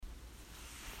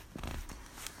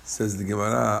Says the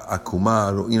Gemara,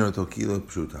 Akuma ro'ino tokilo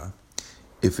pshuta.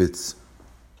 If it's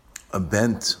a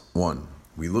bent one,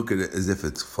 we look at it as if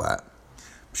it's flat.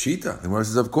 Pshita, the Gemara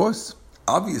says, of course,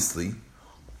 obviously,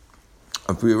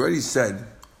 if we already said,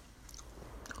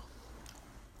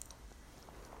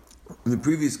 in the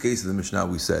previous case of the Mishnah,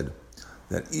 we said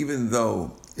that even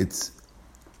though it's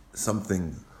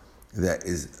something that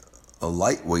is a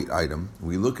lightweight item,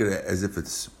 we look at it as if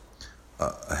it's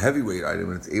a heavyweight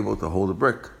item and it's able to hold a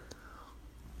brick.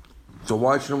 So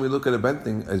why shouldn't we look at a bent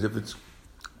thing as if it's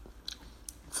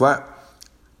flat?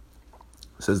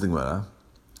 Says the Gemara,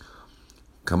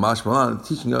 Kamash Malan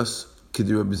teaching us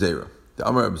Kidri Rabbi Zera, the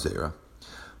Amar Rabbi Zera,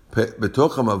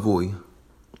 Betoch HaMavui.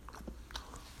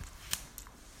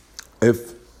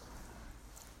 If,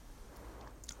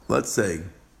 let's say,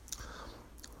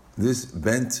 this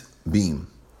bent beam,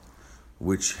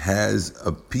 which has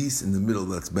a piece in the middle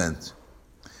that's bent,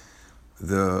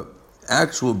 the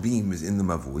actual beam is in the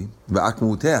mavui,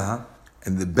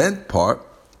 and the bent part,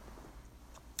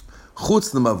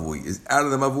 chutz the mavui, is out of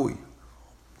the mavui.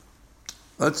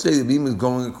 Let's say the beam is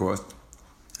going across,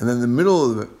 and then the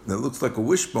middle of it, that looks like a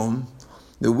wishbone,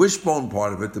 the wishbone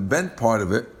part of it, the bent part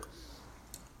of it,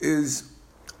 is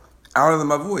out of the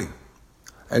mavui.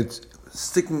 It's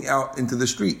sticking out into the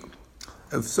street.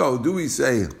 If so, do we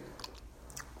say,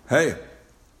 hey,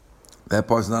 that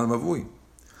part's not a mavui?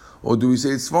 Or do we say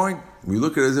it's fine? We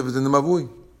look at it as if it's in the mavui.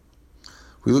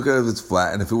 We look at it as if it's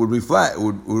flat, and if it would be flat, it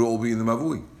would all be in the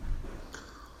mavui.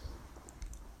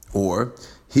 Or,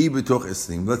 he betoch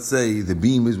esrim. Let's say the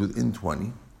beam is within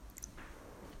 20,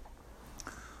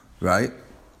 right?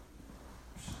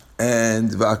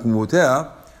 And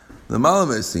v'akmutea the malam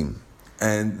esrim,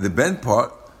 and the bent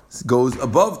part goes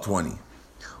above 20.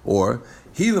 Or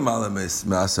he the malam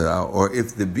masara, or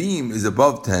if the beam is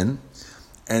above 10,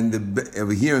 and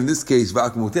over here in this case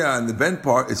v'akmutea, and the bent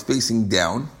part is facing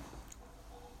down,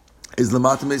 is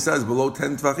lamata meisa, is below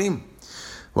 10 tvachim.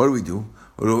 What do we do?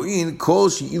 Ro'in kol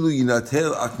she'ilu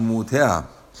yinatel akmutea.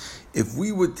 If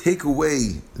we would take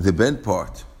away the bent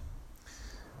part,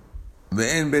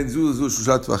 ve'en ben zu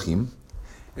shushat tvachim,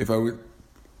 if I would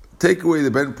take away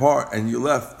the bent part and you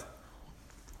left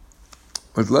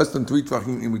with less than 3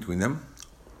 tvachim in between them,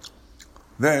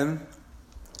 then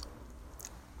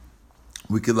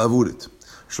we could lavud it.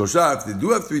 Shosha, if they do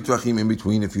have 3 tvachim in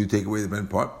between, if you take away the bent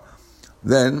part,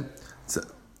 then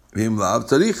v'im lav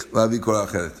tzarich lavi korah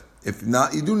acheret. If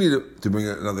not, you do need to bring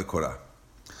another korah.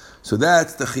 So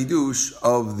that's the chidush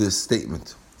of this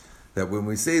statement. That when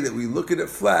we say that we look at it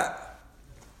flat,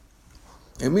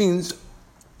 it means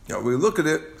we look at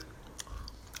it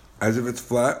as if it's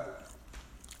flat,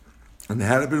 and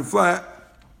had it been flat,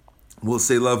 we'll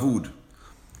say lavud.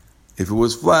 If it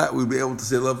was flat, we'd be able to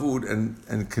say lavud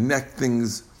and connect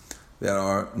things that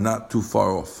are not too far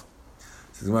off.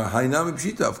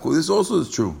 Of course, this also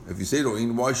is true. If you say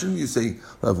ro'in, why shouldn't you say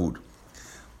lavud?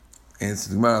 And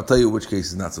I'll tell you which case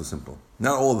is not so simple.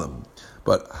 Not all of them.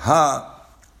 But hu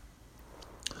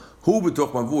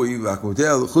b'toch mavui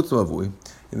v'akmutea chutz mavui.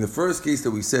 In the first case that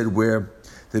we said, where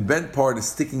the bent part is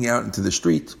sticking out into the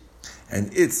street,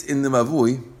 and it's in the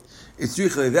mavui,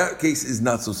 that case is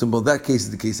not so simple. That case is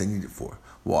the case I need it for.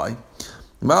 Why?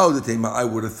 I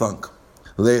would have thunk.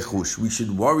 We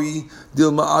should worry.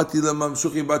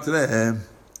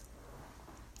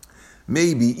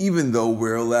 Maybe, even though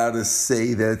we're allowed to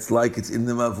say that it's like it's in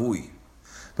the mavui,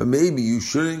 but maybe you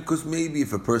shouldn't, because maybe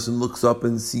if a person looks up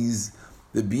and sees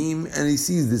the beam and he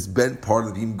sees this bent part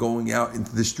of the beam going out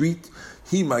into the street,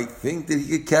 he might think that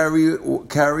he could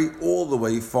carry all the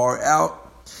way far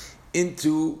out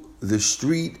into the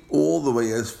street, all the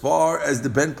way as far as the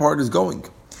bent part is going.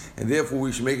 And therefore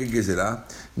we should make a gezerah.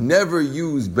 Never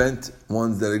use bent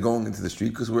ones that are going into the street,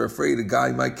 because we're afraid a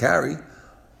guy might carry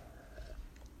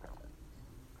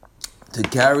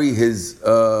his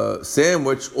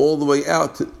sandwich all the way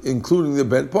out, including the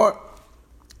bent part.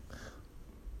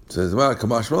 It says, well,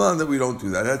 Kamash Malan, that we don't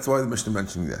do that. That's why the Mishnah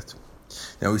mentioning that.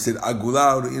 Now we said,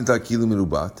 Agula inta kilu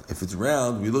mirubat. If it's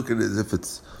round, we look at it as if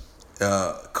it's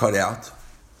cut out.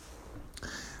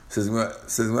 Says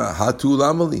Hatu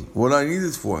lamali. What do I need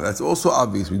this for? That's also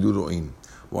obvious. We do ro'in.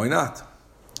 Why not?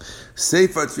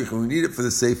 Seifa tzricha. We need it for the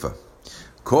seifa.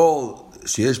 Call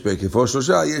sheyesh be'kefo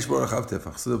shlosha yesh bo rachav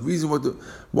tefach. So the reason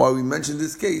why we mentioned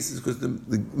this case is because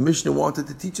the Mishnah wanted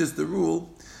to teach us the rule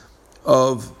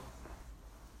of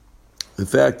the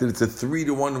fact that it's a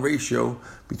 3-to-1 ratio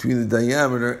between the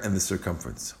diameter and the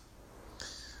circumference.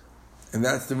 And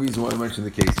that's the reason why we mentioned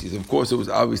the cases. Of course, it was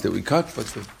obvious that we cut, but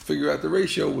to figure out the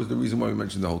ratio was the reason why we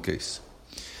mentioned the whole case.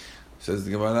 Says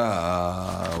the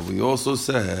Gemara, we also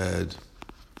said,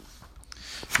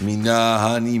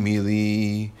 Minahani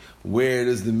mili. Where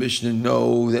does the Mishnah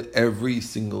know that every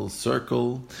single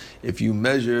circle, if you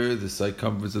measure the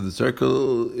circumference of the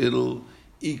circle, it'll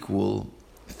equal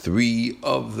 3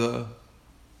 of the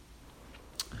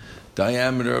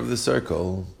diameter of the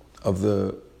circle,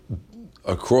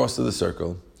 across of the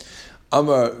circle?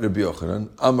 Amar Rabbi Yochanan,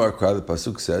 Amar Kra, the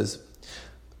pasuk says,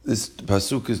 this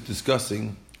pasuk is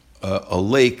discussing a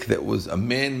lake that was a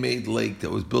man-made lake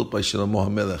that was built by Shlomo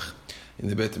HaMelech in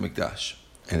the Beit HaMikdash.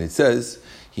 And it says,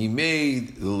 he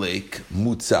made the lake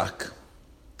mutzak.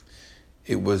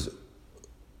 It was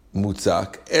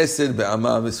mutzak. Esed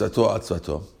be'amah misvato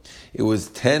atzvato. It was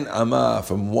 10 amah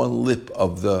from one lip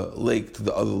of the lake to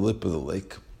the other lip of the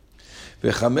lake.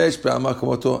 Ve'chamesh be'amah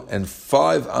kamoto, and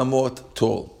 5 amot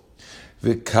tall.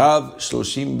 Ve'kav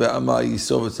shloshim be'amah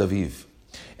yisov etzaviv.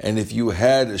 And if you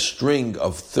had a string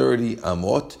of 30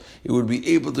 amot, it would be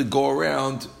able to go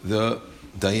around the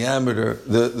diameter,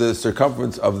 the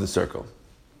circumference of the circle.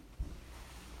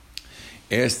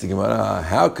 Asked the Gemara,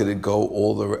 how could it go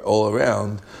all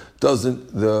around?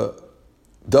 Doesn't the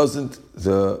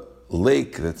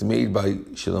lake that's made by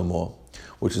Shlomo,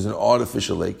 which is an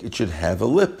artificial lake, it should have a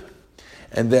lip,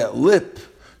 and that lip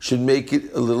should make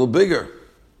it a little bigger?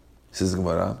 Says the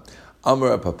Gemara,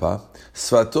 Amar Papa,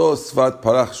 Svato Svat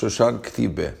Parach Shoshan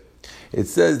Ktibe. It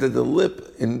says that the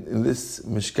lip in this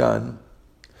Mishkan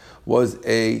was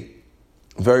a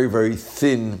very, very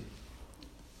thin,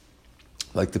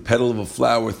 like the petal of a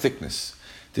flower thickness.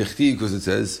 Tichti, because it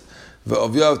says,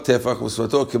 Ve'ovyav tefach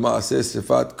v'svato k'ma'aseh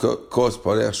sifat kos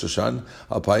parech shoshan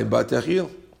alpayim bat yachil.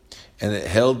 And it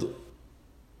held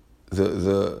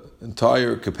the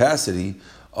entire capacity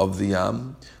of the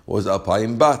yam was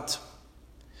alpayim bat.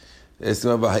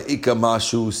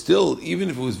 Still, even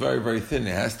if it was very, very thin,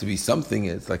 it has to be something.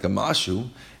 It's like a mashu,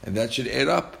 and that should add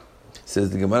up. Says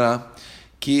the Gemara,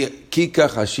 Ki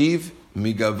kachashiv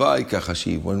migavai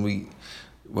kachashiv.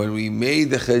 When we made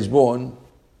the cheshbon,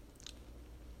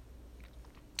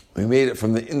 we made it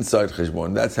from the inside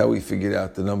cheshbon. That's how we figured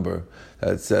out the number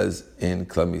that it says in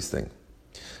Klami's thing.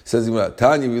 Says the Gemara,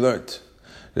 Tanya, we learned,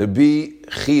 Rabbi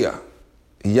Chia,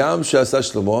 Yam she'asa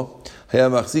Shlomo, haya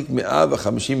machzik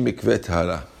 150 mikveh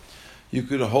tahara. You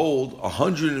could hold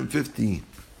 150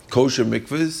 kosher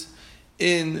mikvahs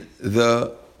in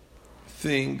the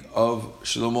thing of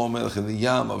Shlomo HaMelech, in the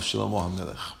yam of Shlomo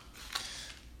HaMelech.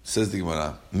 Says the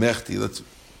Gemara, Mechti,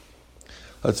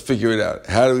 let's figure it out.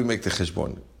 How do we make the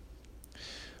cheshbon?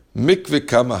 Mikveh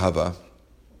kama hava.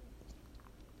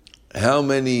 How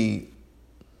many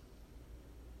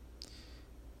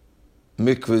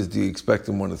mikvahs do you expect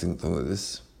in one of things like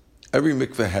this? Every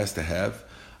mikveh has to have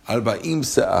arba'im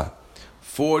se'ah,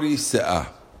 40 se'ah.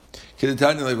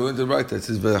 Kidatani, like we went to the right, that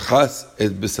says v'chas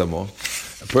et b'samo.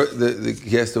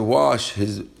 He has to wash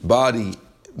his body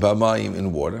b'mayim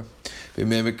in water.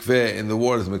 V'mei mikveh, in the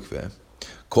water's mikveh.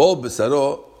 Kol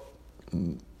b'saro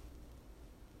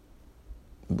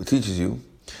teaches you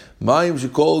mayim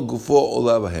shekol gufo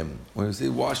ola b'hem. When we say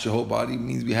wash your whole body, it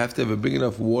means we have to have a big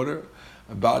enough water,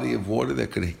 a body of water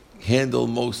that could handle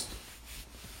most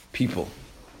people,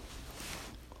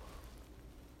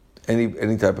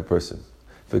 any type of person.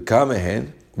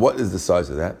 V'kamehen, what is the size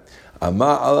of that?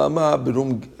 Ama al ama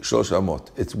b'rum shlosh amot.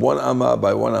 It's 1 ama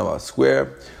by 1 ama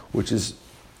square, which is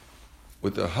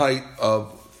with the height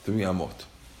of 3 amot.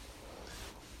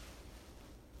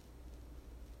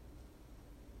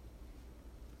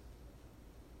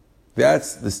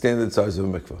 That's the standard size of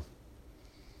a mikveh.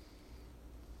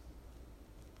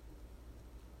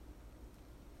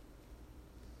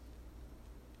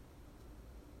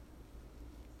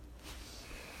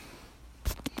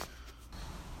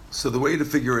 So the way to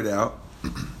figure it out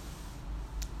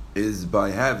is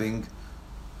by having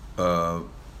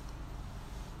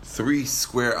 3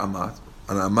 square amat,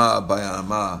 an ama by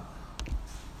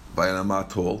an ama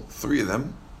tall, 3 of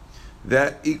them.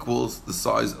 That equals the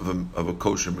size of a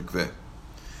kosher mikveh.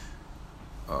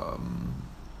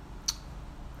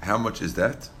 How much is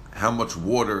that? How much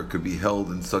water could be held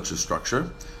in such a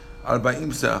structure?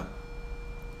 Arba'im se'ah.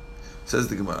 Says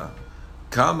the Gemara,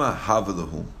 Kama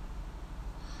havalahu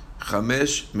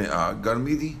chamesh me'ah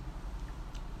garmidi.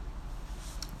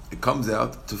 It comes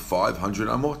out to 500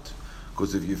 amot.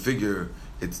 Because if you figure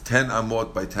it's 10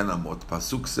 amot by 10 amot,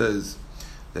 Pasuk says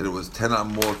that it was 10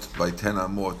 amot by 10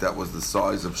 amot. That was the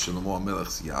size of Shlomo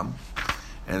HaMelech's yam.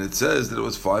 And it says that it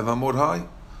was 5 amot high.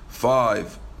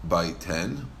 5 by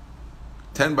 10.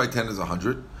 10 by 10 is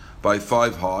 100. By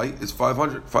 5 high is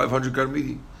 500. 500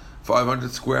 garmidi.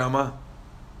 500 square amah.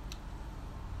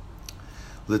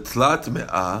 L'tlat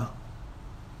me'ah.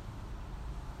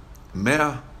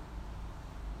 Me'ah.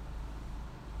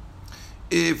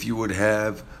 If you would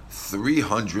have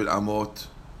 300 amot,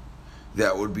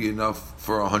 that would be enough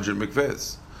for 100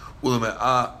 mikvehs.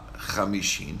 Uleme'a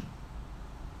chamishin,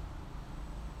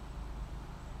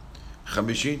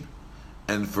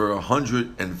 and for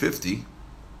 150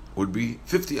 would be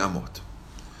 50 amot.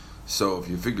 So if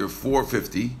you figure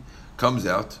 450 comes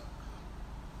out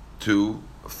to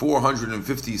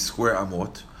 450 square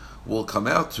amot, will come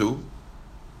out to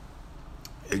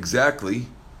exactly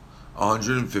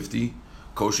 150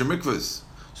 kosher mikvahs.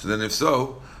 So then if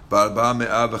so, it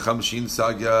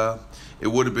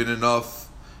would have been enough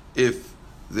if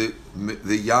the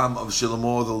Yam of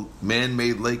Shlomo, the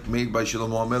man-made lake made by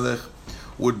Shlomo HaMelech,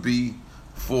 would be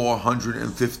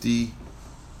 450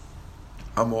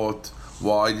 amot.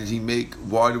 Why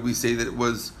did we say that it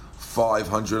was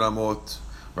 500 amot?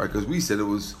 Right, because we said it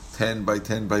was 10 by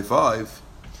 10 by 5,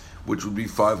 which would be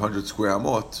 500 square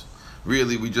amot.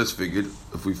 Really, we just figured,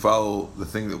 if we follow the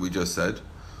thing that we just said,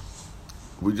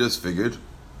 we just figured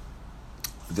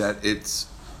that it's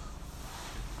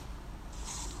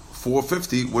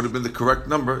 450 would have been the correct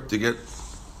number to get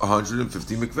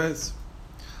 150 mikvehs.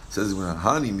 Says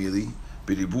Hani Mili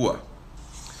Biribua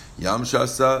Yam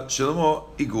Shasa Shlomo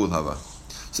Igul Hava.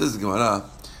 Says the Gemara,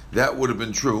 that would have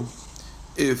been true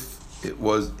if it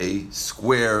was a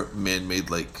square man-made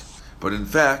lake. But in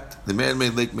fact, the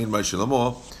man-made lake made by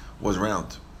Shlomo was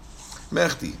round.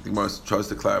 Mechti, the Gemara tries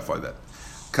to clarify that.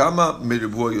 Kama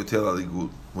Miribua Yotel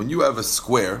Aligul. When you have a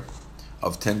square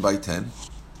of 10 by 10,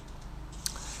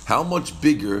 how much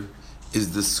bigger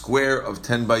is the square of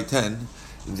 10 by 10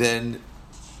 than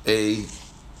a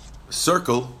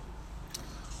circle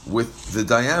with the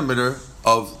diameter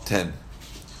of 10?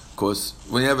 Because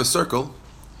when you have a circle,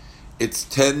 it's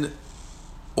 10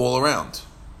 all around.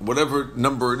 Whatever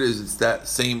number it is, it's that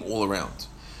same all around.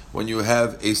 When you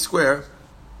have a square,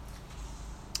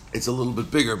 it's a little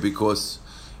bit bigger because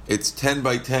it's 10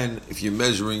 by 10 if you're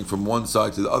measuring from one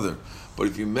side to the other. But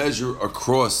if you measure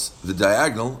across the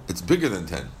diagonal, it's bigger than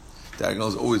 10. Diagonal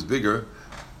is always bigger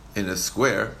in a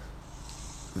square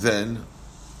than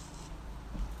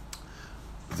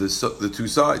the two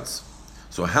sides.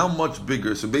 So how much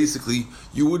bigger? So basically,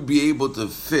 you would be able to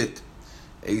fit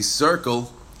a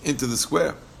circle into the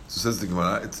square. So says the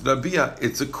Gemara, it's Rabia,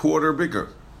 it's a quarter bigger.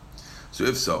 So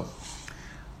if so,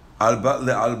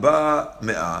 Alba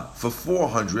Me'ah, for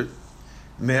 400,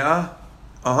 Me'ah,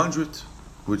 100,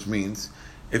 which means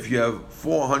if you have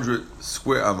 400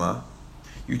 square amma,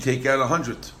 you take out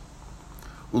 100.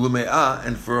 Ulume'ah,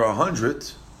 and for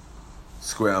 100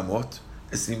 square amot,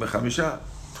 Esnim Chamisha,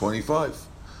 25.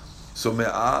 So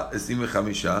Me'ah, Esnim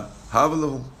Chamisha,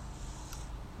 Havalahu.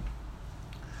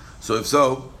 So if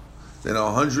so, then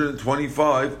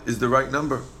 125 is the right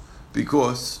number,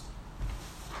 because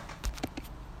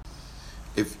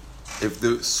if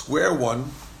the square one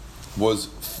was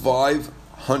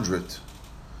 500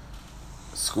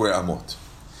 square amot,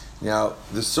 now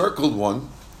the circled one,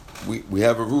 we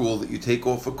have a rule that you take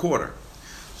off a quarter.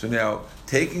 So now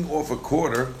taking off a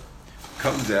quarter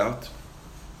comes out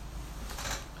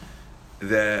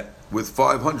that with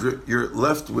 500 you're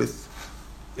left with,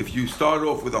 if you start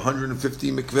off with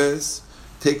 150 mikvehs,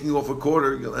 taking off a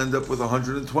quarter, you'll end up with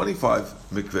 125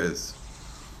 mikvehs.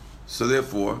 So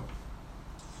therefore,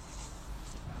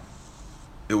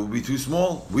 it will be too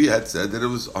small. We had said that it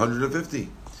was 150.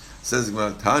 Says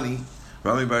Gemara, Tani,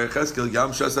 Rami Bar Yecheskel,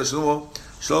 Yam Shasa Shlomo,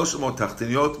 300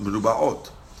 tachtiniot meruba'ot,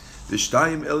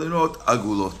 v'shtayim elinot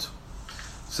agulot.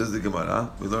 Says the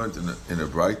Gemara, we learned in a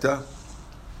Braita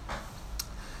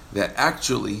that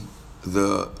actually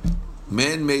the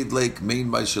man-made lake made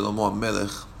by Shlomo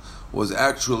HaMelech was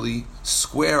actually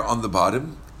square on the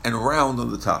bottom and round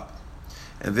on the top.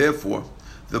 And therefore,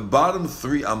 the bottom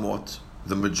 3 amot,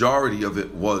 the majority of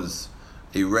it was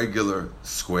a regular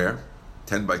square,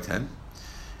 10 by 10,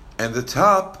 and the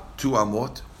top 2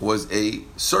 amot was a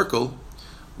circle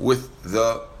with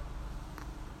the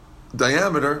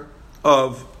diameter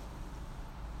of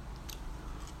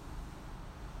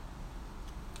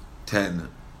 10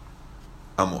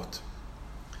 amot.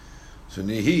 So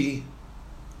Nihi,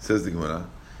 says the Gemara,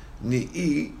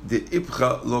 Ni'i de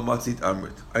ipcha lo matzit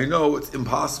amrit. I know it's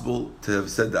impossible to have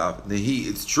said the opposite. Nihi,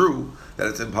 it's true that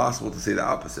it's impossible to say the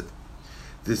opposite.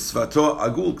 This svato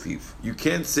agul ktiv. You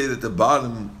can't say that the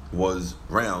bottom was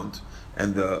round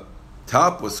and the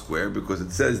top was square, because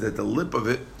it says that the lip of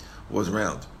it was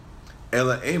round.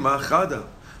 Ela ema chada.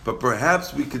 But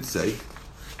perhaps we could say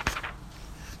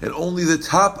that only the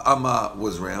top amma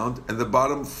was round and the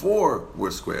bottom 4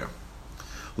 were square.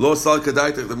 Lo sal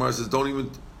kadaita, the Gemara says, don't even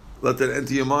let that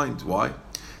enter your mind. Why?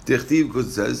 Techtiv, because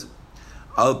it says,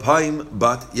 Alpaim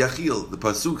bat yachil. The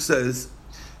pasuk says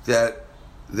that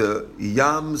the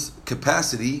yam's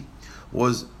capacity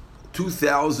was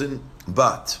 2,000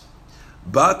 bat.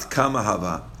 Bat kama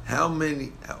hava.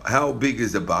 How big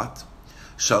is a bat?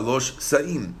 Shalosh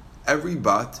sa'im. Every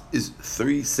bat is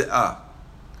 3 se'ah.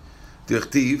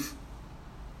 Dirtiv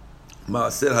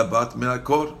ma'aser habat min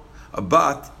hakor. A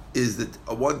bat is a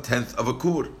 1/10 of a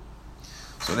kur.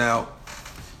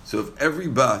 So if every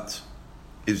bat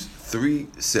is 3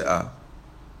 se'ah,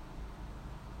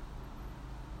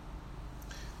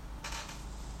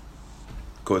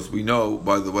 of course we know,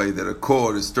 by the way, that a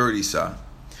kur is 30 se'ah.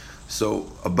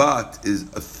 So a bat is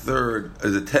a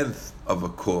 10th of a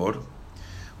kur,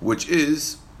 which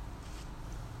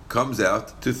comes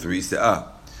out to 3 se'ah.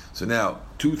 So now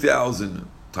 2,000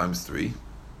 times 3,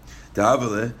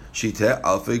 Ta'avale shite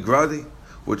alfei gradi,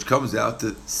 which comes out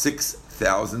to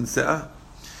 6,000 se'ah.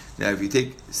 Now if you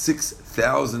take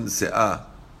 6,000 se'ah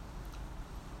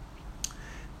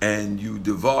and you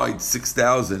divide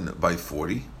 6,000 by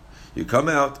 40, you come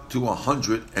out to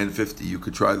 150. You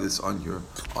could try this on your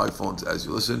iPhones as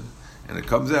you listen, and it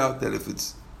comes out that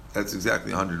that's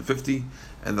exactly 150,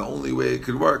 and the only way it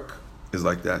could work is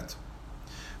like that.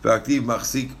 V'aktiv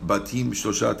machzik batim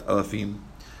shloshat alafim.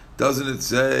 Doesn't it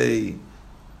say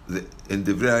in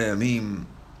Divrei Hayamim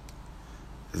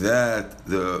that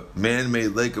the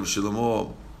man-made lake of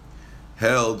Shlomo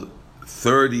held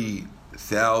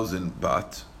 30,000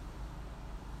 bat?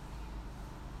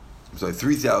 I'm sorry,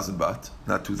 3,000 bat,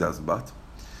 not 2,000 bat.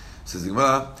 Says the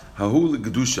Gemara, Hahu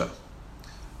l'Gedusha.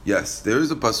 Yes, there is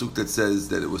a pasuk that says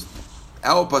that it was.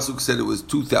 Our pasuk said it was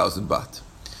 2,000 bat,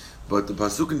 but the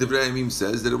pasuk in Divrei Hayamim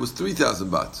says that it was 3,000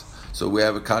 bat. So we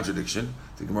have a contradiction.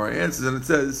 The Gemara answers and it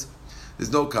says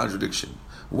there's no contradiction.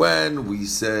 When we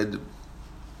said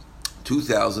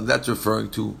 2,000, that's referring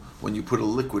to when you put a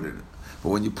liquid in it. But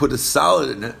when you put a solid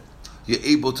in it, you're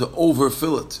able to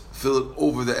overfill it, fill it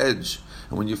over the edge.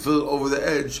 And when you fill it over the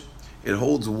edge, it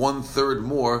holds 1/3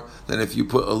 more than if you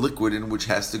put a liquid in, which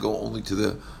has to go only to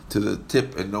the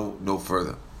tip and no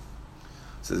further.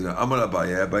 Says Amar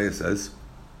Abaye. Abaye says,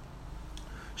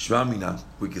 Shvamina.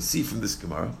 We can see from this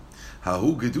Gemara,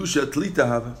 Hahu gedusha tlita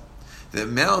hava. The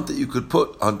amount that you could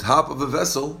put on top of a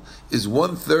vessel is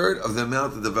 1/3 of the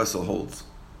amount that the vessel holds.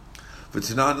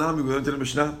 V'tanah nami, we learned in the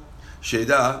Mishnah,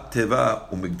 Sheda teva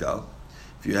umigdal.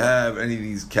 If you have any of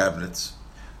these cabinets,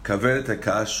 kaveret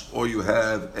hakash, or you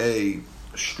have a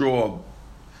straw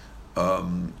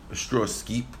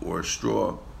skeep or a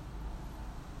straw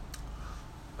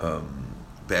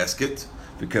basket,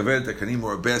 the kaveret hakanim,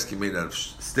 or a basket made out of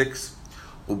sticks,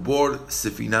 ubor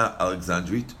sefina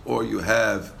alexandrite, or you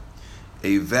have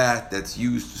a vat that's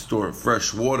used to store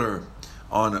fresh water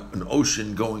on an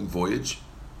ocean-going voyage,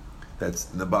 that's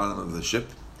in the bottom of the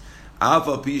ship.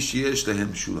 Aval pi sheyesh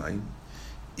lehem shulaim,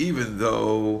 even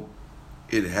though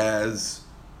it has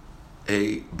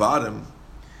a bottom,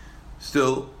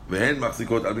 still v'hen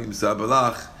machzikot arbim sa'ah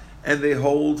belach, and they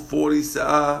hold 40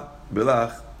 sa'ah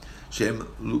belach, shem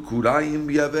lukurayim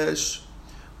yavesh,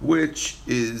 which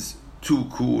is 2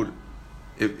 kur.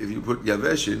 If you put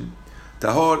yavesh in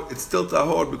tahor, it's still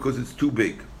tahor because it's too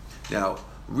big. Now,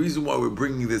 the reason why we're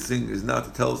bringing this thing is not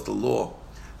to tell us the law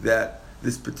that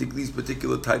these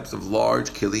particular types of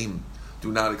large kelim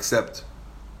do not accept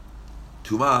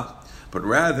tumah, but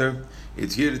rather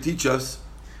it's here to teach us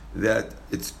that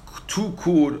it's 2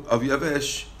 kur of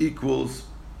yavesh equals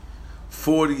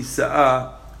 40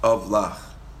 sa'ah of lach.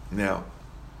 Now,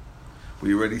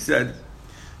 we already said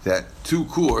that 2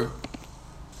 kur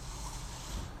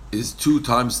is 2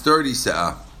 times 30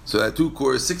 sa'ah. So that 2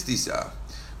 kur is 60 sa'ah.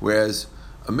 Whereas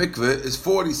a mikveh is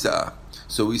 40 sa'ah.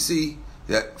 So we see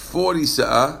that 40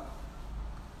 sa'ah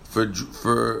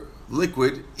for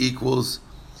liquid equals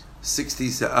 60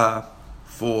 sa'ah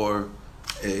for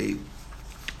a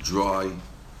dry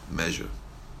measure.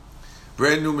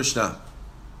 Brand new Mishnah.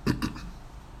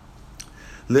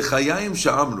 Lechayayim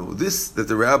sha'amru. This that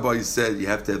the rabbi said you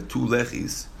have to have 2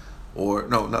 lechis, or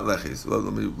no, not lechis. Well,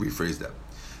 let me rephrase that.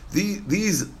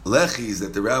 These lechis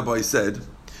that the rabbi said,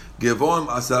 Gevom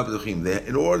asab tefachim.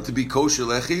 In order to be kosher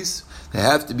lechis, they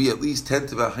have to be at least 10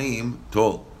 tefachim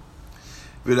tall.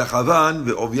 V'lechavan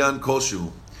ve'ovyan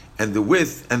kolshu, and the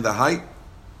width and the height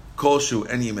kolshu,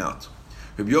 any amount.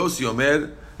 Rabbi Yossi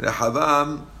omer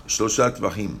lechavam shloshat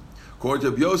tefachim. According to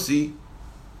Rabbi Yossi,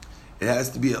 it has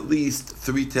to be at least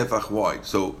 3 tefach wide.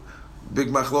 So big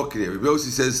machlok here. Rabbi Yossi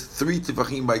says 3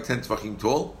 tefachim by 10 tefachim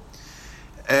tall,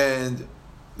 and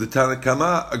the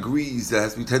Tanakama agrees that it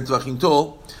has to be 10 tefachim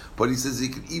tall, but he says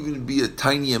it could even be a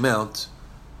tiny amount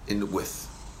in width.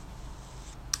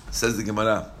 Says the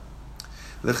Gemara,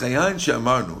 L'chayan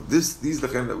she'amarnu. These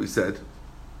l'chayan that we said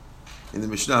in the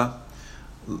Mishnah,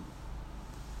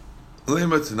 The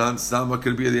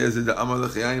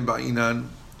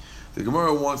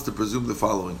Gemara wants to presume the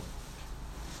following.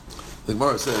 The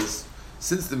Gemara says,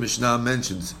 since the Mishnah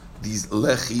mentions these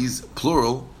lechis,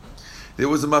 plural, there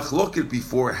was a machloket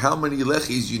before how many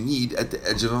lechis you need at the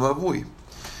edge of a mavui.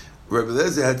 Rebbe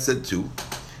Eliezer had said 2,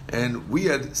 and we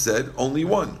had said only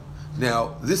 1.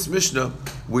 Now, this Mishnah,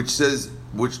 which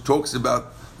talks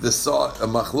about a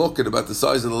machloket about the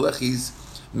size of the lechis,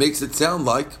 makes it sound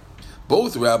like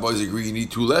both rabbis agree you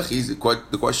need 2 lechis.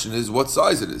 The question is what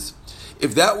size it is.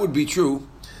 If that would be true,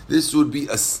 this would be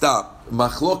a stop,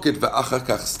 machloket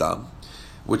ve'achakach stam,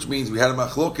 which means we had a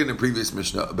machloket in the previous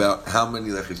Mishnah about how many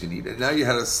lechis you need, and now you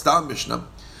had a stam Mishnah,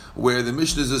 where the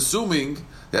Mishnah is assuming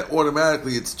that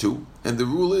automatically it's 2, and the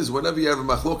rule is whenever you have a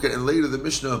machloket and later the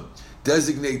Mishnah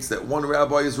designates that one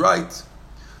rabbi is right,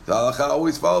 the halakha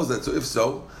always follows that. So if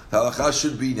so, the halakha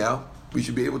should be now, we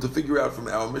should be able to figure out from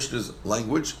our Mishnah's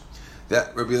language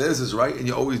that Rabbi Eliezer is right, and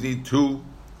you always need 2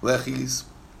 lechis.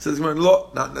 Says lo,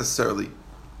 not necessarily.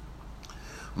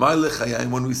 My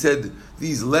lechayim, when we said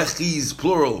these lechis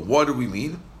plural, what do we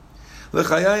mean?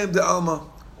 Lechayim de alma,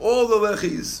 all the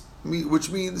lechis, which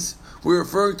means we're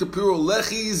referring to plural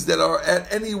lechis that are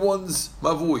at anyone's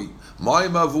mavui. My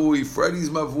mavui, Freddie's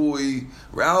mavui,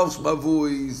 Ralph's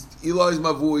mavui, Eli's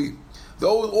mavui.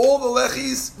 All the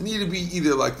lechis need to be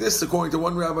either like this according to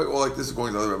one rabbi or like this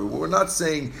according to the other rabbi. But we're not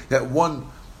saying that one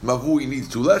mavui needs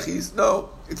 2 lechis. No,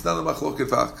 it's not a machloket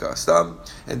v'achakach stam,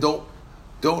 and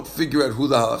don't figure out who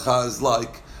the halakha is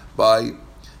like by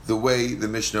the way the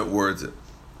Mishnah words it.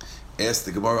 Ask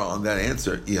the Gemara on that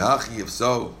answer. Ihachi, if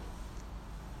so.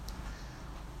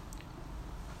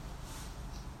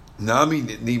 Nami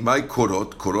nitni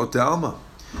korot alma.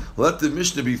 Let the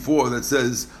Mishnah before that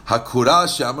says hakura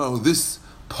shama. This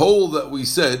pole that we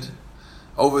said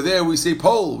over there, we say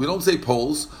pole. We don't say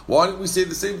poles. Why don't we say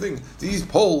the same thing? These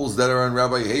poles that are on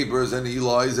Rabbi Haber's and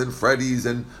Eli's and Freddie's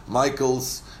and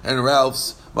Michael's and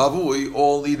Ralph's mavui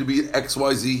all need to be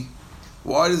XYZ.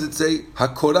 Why does it say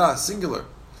hakora singular?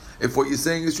 If what you're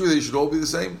saying is true, they should all be the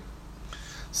same.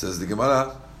 Says the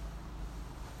Gemara,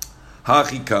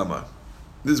 hachi kama.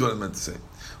 This is what I meant to say.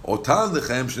 Otan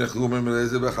lechem shnechlu Rebbe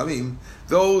Eliezer b'Chachamim.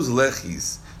 Those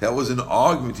lechis. That was an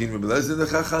argument between Rebbe Eliezer and the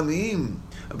Chachamim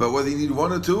about whether you need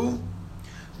 1 or 2.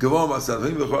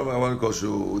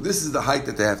 This is the height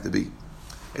that they have to be.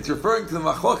 It's referring to the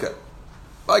machloket.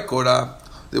 By Korah,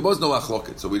 there was no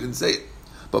machloket, so we didn't say it.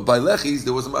 But by lechis,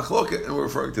 there was a machloket, and we're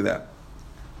referring to that.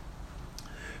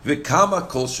 V'kama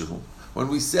kolshehu. When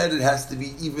we said it has to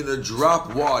be even a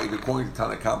drop wide, according to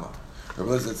Tanakama. Rebbe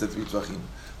Eliezer said 3 tvachim.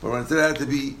 But when it said it had to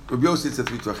be, Rabbi Yossi said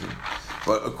 3 tvachim.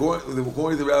 But according to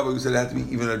the rabbi who said it had to be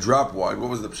even a drop wide, what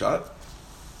was the pshat?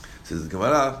 Says the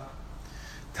Gemara,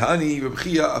 Tani Reb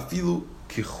Chia afilu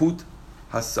kichut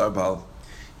hasarbal.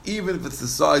 Even if it's the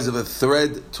size of a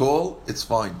thread tall, it's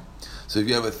fine. So if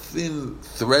you have a thin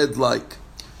thread-like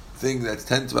thing that's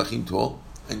 10 tvachim tall,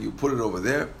 and you put it over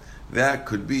there, that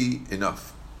could be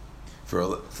enough for a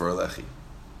lechi.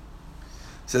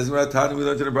 Says Tani, we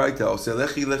learned in the Braita,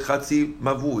 lechi lechatzi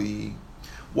mavui.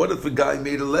 What if a guy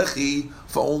made a lechi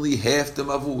for only half the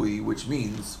mavui, which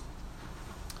means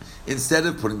instead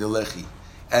of putting the lechi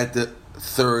at the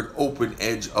third open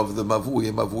edge of the mavui,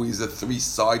 a mavui is a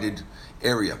 3-sided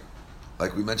area,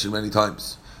 like we mentioned many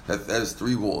times, that has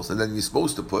 3 walls, and then you're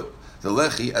supposed to put the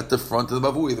lechi at the front of the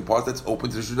mavui, the part that's open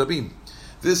to the shudabim.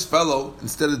 This fellow,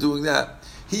 instead of doing that,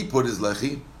 he put his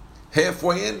lechi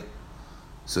halfway in.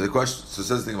 So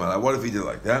says the Gemara, what if he did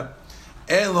like that?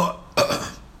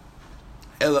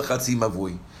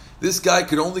 This guy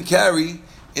could only carry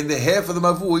in the half of the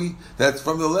mavui that's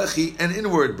from the lechi and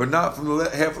inward, but not from the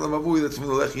half of the mavui that's from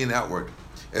the lechi and outward.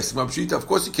 Of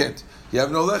course you can't. You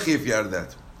have no lechi if you add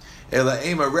that.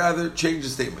 Rather, change the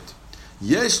statement.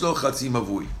 Yesh lo chatzi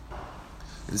mavui.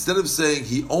 Instead of saying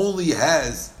he only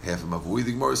has half a mavui,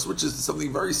 the Gemara switches to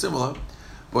something very similar,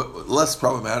 but less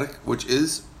problematic, which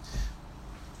is,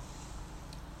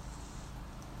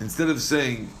 instead of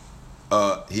saying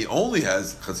he only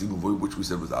has chatzi mavui, which we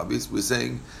said was obvious, we're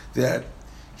saying that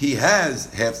he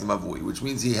has half the mavui, which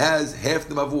means he has half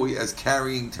the mavui as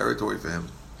carrying territory for him.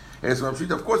 And so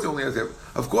of course he only has half.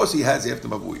 Of course he has half the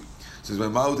mavui. Says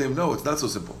when Ma'odem, no, it's not so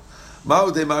simple.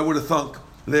 Ma'odem, I would have thunk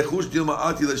lechush dilma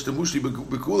ati leshtamushli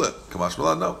bekula. Kamash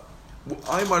malad, no.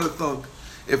 I might have thunk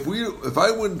if I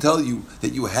wouldn't tell you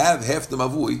that you have half the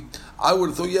mavui, I would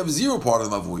have thought you have 0 part of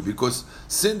the mavui, because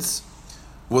since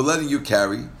we're letting you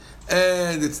carry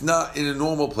and it's not in a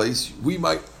normal place, we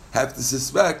might have to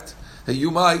suspect that you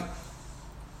might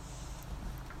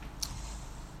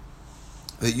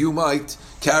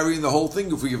carry in the whole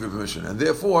thing if we give you permission, and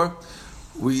therefore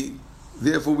we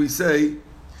therefore we say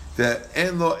that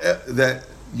that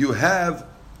you have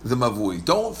the mavui.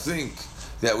 Don't think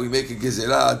that we make a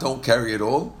gezerah, don't carry it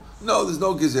all. No, there's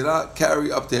no gezerah.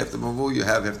 Carry up to half the mavui. You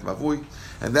have half the mavui,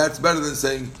 and that's better than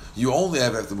saying you only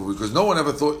have half the mavui. Because no one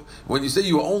ever thought, when you say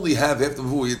you only have half the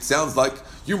mavui, it sounds like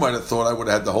you might have thought I would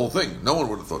have had the whole thing. No one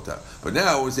would have thought that. But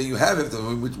now we're saying you have half the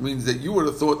mavui, which means that you would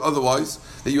have thought otherwise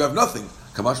that you have nothing.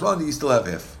 Kamashman, you still have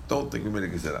half. Don't think we made a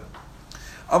gezerah.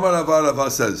 Amar Rava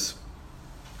says,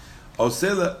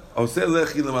 "Oseh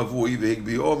lechi lemavui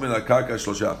v'higbio min hakarka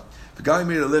shlosha." The guy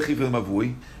made a lechi for the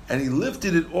mavui, and he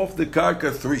lifted it off the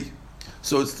karka 3.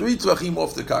 So it's 3 tvachim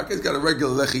off the karka. It's got a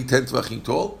regular lechi 10 tvachim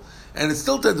tall, and it's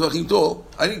still 10 tvachim tall.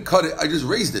 I didn't cut it; I just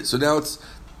raised it. So now it's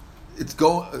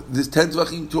going. This 10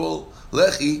 tvachim tall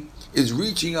lechi is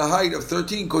reaching a height of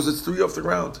 13 because it's 3 off the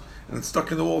ground and it's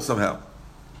stuck in the wall somehow.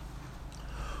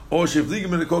 Or I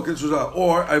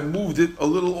moved it a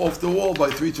little off the wall by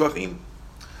 3 tvachim.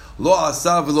 Lo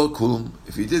asa v'lo kulum.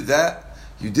 If you did that,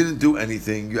 you didn't do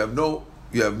anything. You have no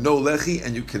lechi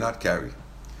and you cannot carry.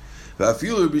 Even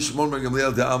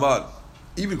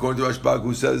according to Rashbag,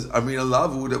 who says, Amina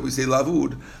lavud, that we say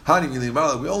lavud.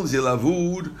 We only say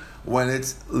lavud when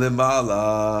it's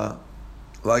limala,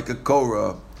 like a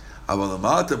korah.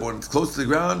 But when it's close to the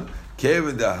ground,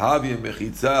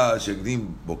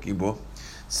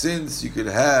 since you could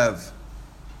have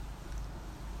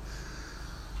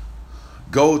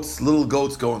little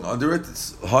goats going under it,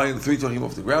 it's high in 3 tvachim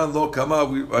off the ground. Lo kama,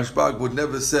 Rashbag would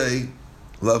never say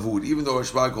lavud. Even though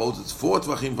Rashbag holds it's 4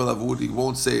 tvachim for lavud, he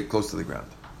won't say it close to the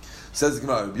ground. Says the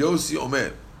Gemara, Rabbi Yossi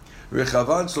Omer,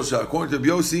 Rechavan Shlosha. According to Rabbi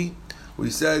Yossi, we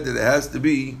said that it has to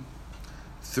be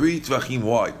 3 tvachim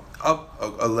wide. A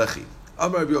lechi.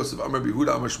 Amar Rabbi Yosef, Amar Rabbi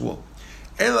Yehuda, Amar Shmuel.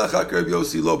 En lachak Rabbi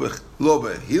Yossi lobe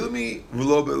hilmi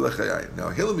v'lobe lechayayim. Now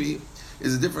hilmi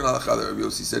is a different halakha that Rabbi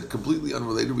Yossi said, completely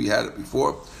unrelated. We had it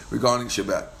before regarding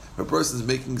Shabbat. If a person is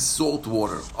making salt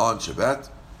water on Shabbat,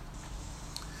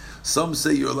 some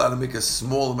say you're allowed to make a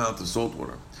small amount of salt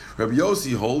water. Rabbi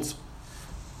Yossi holds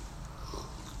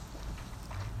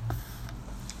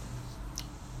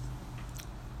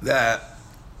that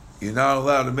you're not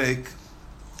allowed to make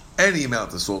any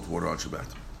amount of salt water on Shabbat.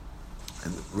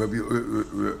 And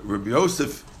Rabbi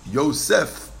Yosef,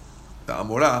 the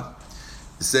Amorah,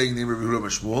 is saying in Rabbi Yehuda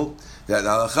Shmuel that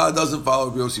halacha doesn't follow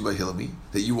Rabbi Yossi by Hilmi,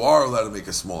 that you are allowed to make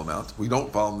a small amount. We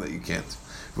don't follow him that you can't.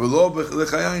 And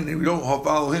we don't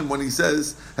follow him when he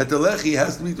says that the lechi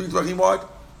has to be 3 tvachim wide.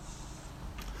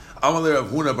 Amalei Rav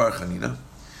Huna bar Chanina,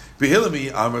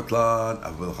 v'Hilmi amartlan,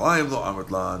 av'Chaim lo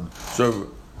amartlan.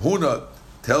 So Huna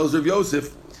tells Rav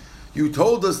Yosef, you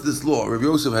told us this law. Rav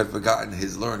Yosef had forgotten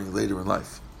his learning later in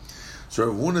life. So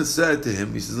Rav Huna said to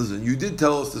him, he says, listen, you did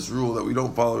tell us this rule that we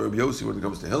don't follow Rav Yossi when it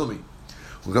comes to Hilmi.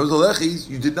 When it comes to Lechis,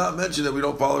 you did not mention that we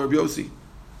don't follow Rav Yossi.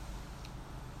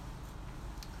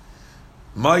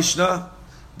 Maishna,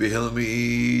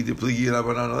 Behilmi, Depligi,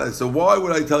 Rabbanan. So why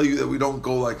would I tell you that we don't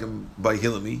go like him by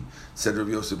Hilmi? Said Rav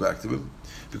Yosef back to him.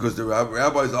 Because the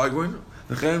rabbis arguing,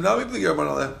 the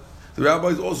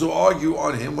rabbis also argue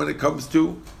on him when it comes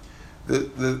to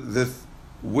the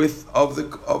width of the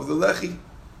lechi.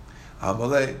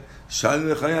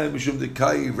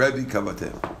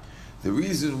 The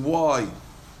reason why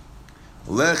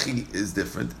lechi is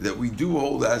different, that we do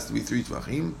hold it has to be 3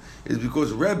 tvachim, is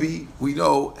because Rebbe, we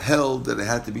know, held that it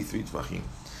had to be 3 tvachim.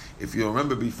 If you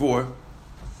remember before,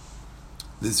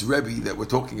 this Rebbe that we're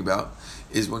talking about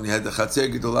is when you had the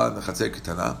Chatzer Gedolah and the Chatzer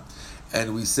Ketana,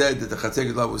 and we said that the Chatzer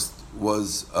Gedolah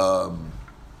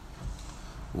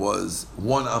was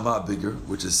 1 amah bigger,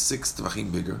 which is 6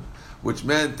 tvachim bigger, which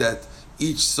meant that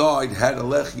each side had a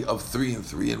lechi of 3 and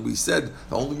 3, and we said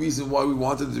the only reason why we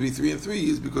wanted it to be 3 and 3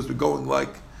 is because we're going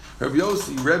like Rabbi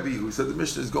Yossi, Rebbe, who said the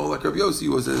Mishnah is going like Rabbi Yossi,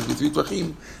 who said it would be 3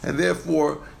 tvachim, and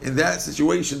therefore, in that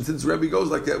situation, since Rebbe goes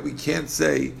like that, we can't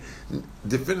say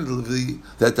definitively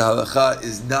that the halacha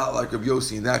is not like Rabbi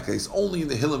Yossi in that case. Only in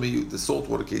the Hilami, the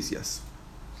saltwater case, yes.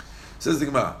 Says the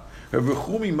Gemara, Rabbi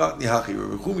Chumi Matni Hachi,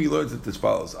 Rabbi Chumi learns it as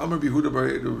follows: Amar Yehuda bar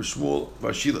Shmuel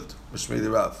Vashilat, Mishmei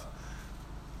Rav.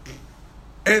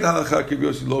 And halacha Rabbi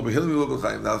Yossi lo behilmi lo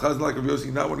b'chaim. The halacha is like Rabbi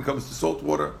Yossi, not when it comes to salt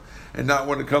water, and not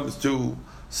when it comes to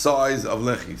size of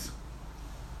lechis.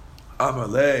 Amar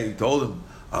le, he told him,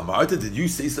 Amarta, did you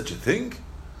say such a thing?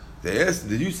 They asked,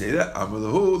 did you say that? Amar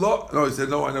lehu lo. No, he said,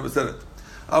 no, I never said it.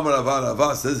 Amar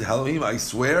Rava says, Elohim, I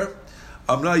swear,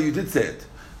 Amra, you did say it.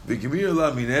 V'gimir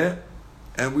la mineh,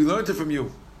 and we learned it from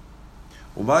you.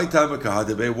 Why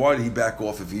did he back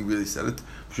off if he really said it?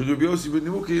 Because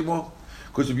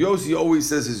Rabbi Yossi always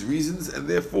says his reasons, and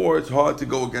therefore it's hard to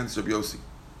go against Rabbi Yossi.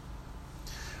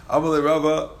 Amalei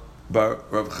Rava bar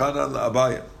Rav Chanan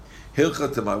la'Abaya. Hilcha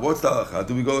Tamai. What's the halacha?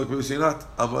 Do we go like Rabbi Yossi or not?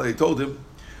 Amalei told him,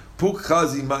 Puk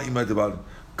Chazi Ma'i Ma'dabar.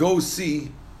 Go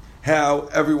see how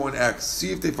everyone acts.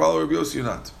 See if they follow Rabbi Yossi or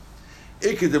not.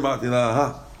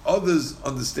 Others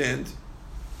understand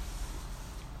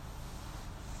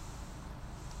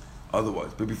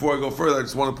otherwise. But before I go further, I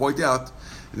just want to point out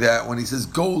that when he says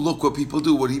go look what people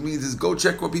do, what he means is go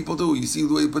check what people do. You see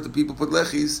the way the people put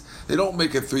lechis, they don't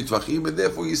make it 3 tvachim, and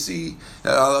therefore you see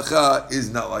that halacha is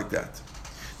not like that.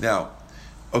 Now,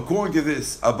 according to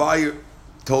this, Abaye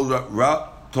told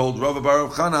Rav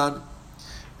Baruch Hanan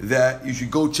that you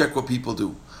should go check what people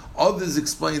do. Others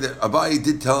explain that Abaye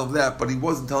did tell him that, but he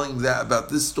wasn't telling him that about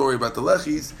this story about the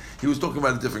lechis. He was talking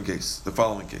about a different case, the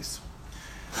following case.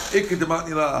 A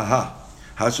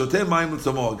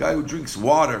guy who drinks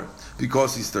water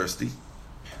because he's thirsty. He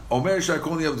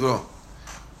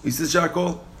says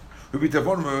Shakol. According to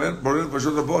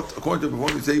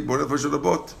Befon, we say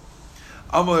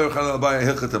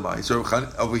so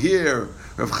over here,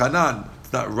 Rav Chanan,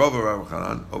 it's not Rav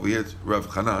Chanan, over here it's Rav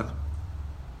Chanan.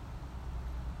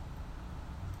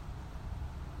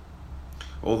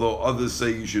 Although others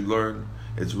say you should learn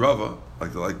it's Rava,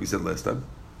 like we said last time.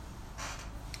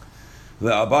 The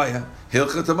Abaya,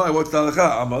 Hilchat Tamai, what's the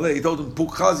halacha? Amalei, he told him, Puk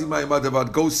Chazi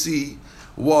Ma'imadabat, go see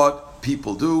what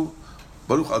people do.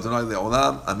 Baruch Adonai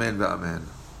Le'olam, Amen ve'amen.